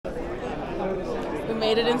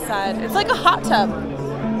Made it inside. It's like a hot tub.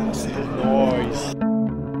 Nice.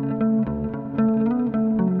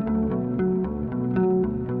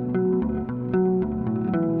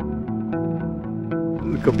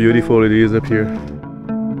 Look how beautiful it is up here.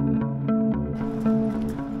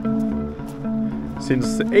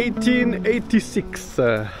 Since 1886.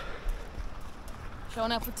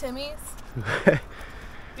 Showing up with Timmy's.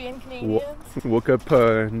 Being Canadians. Woke up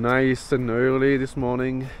nice and early this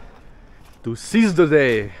morning to seize the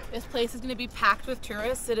day. This place is going to be packed with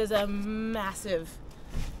tourists. It is a massively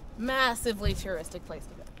touristic place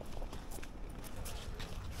to go.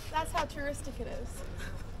 That's how touristic it is.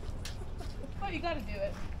 Oh, you gotta do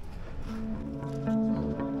it.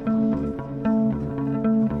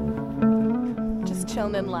 Just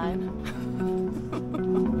chilling in line.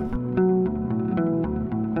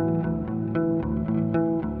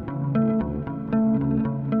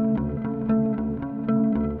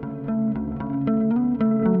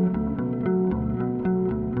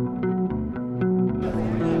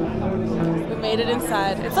 We made it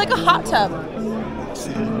inside. It's like a hot tub. Nice.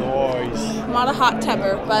 I'm not a hot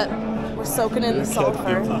tubber, but we're soaking in the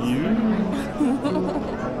sulfur.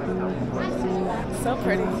 So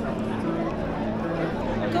pretty.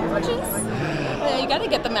 Gorgeous. Oh, yeah, you gotta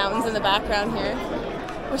get the mountains in the background here.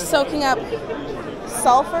 We're soaking up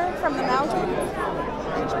sulfur from the mountain.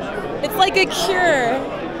 It's like a cure.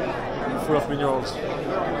 Full of minerals.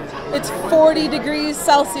 It's 40 degrees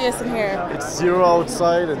Celsius in here. It's 0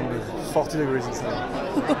 outside and 40 degrees inside.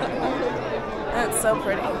 And it's so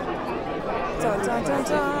pretty. Dun, dun, dun,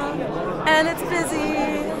 dun. And it's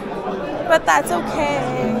busy, but that's okay.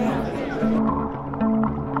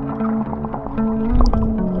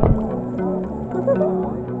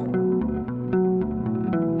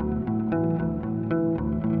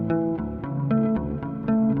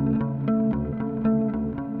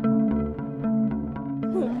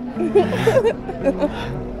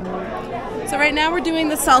 So right now we're doing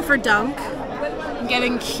the sulfur dunk,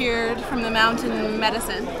 getting cured from the mountain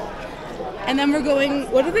medicine. And then we're going,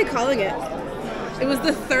 what are they calling it? It was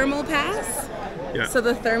the thermal pass. Yeah. So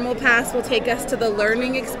the thermal pass will take us to the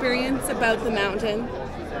learning experience about the mountain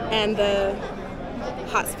and the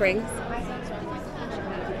hot springs.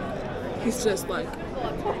 He's just like...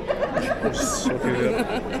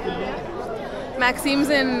 Maxime's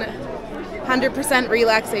in 100%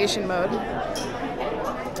 relaxation mode.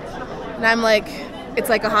 And I'm like, it's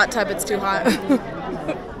like a hot tub, it's too hot.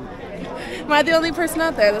 Am I the only person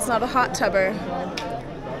out there that's not a hot tubber?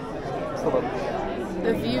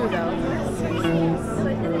 The view, though.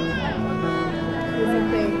 Is a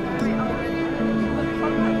thing.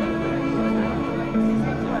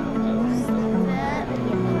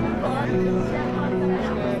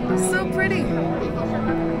 So pretty.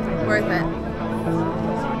 Worth it.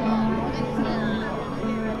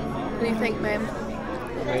 What do you think, babe?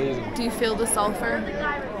 Amazing. Do you feel the sulfur?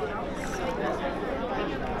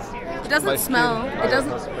 It doesn't smell.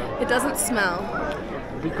 It doesn't smell.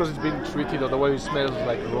 Because it's been treated, otherwise it smells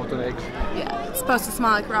like rotten eggs. Yeah, it's supposed to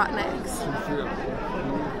smell like rotten eggs.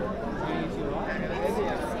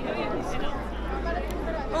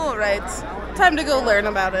 All right, time to go learn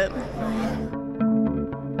about it.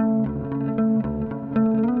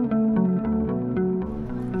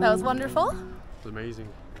 That was wonderful. It's amazing.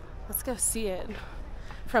 Let's go see it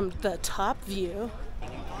from the top view.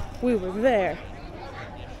 We were there.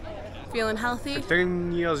 Feeling healthy?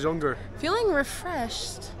 10 years younger. Feeling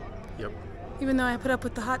refreshed. Yep. Even though I put up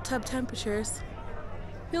with the hot tub temperatures.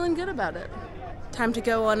 Feeling good about it. Time to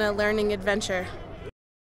go on a learning adventure.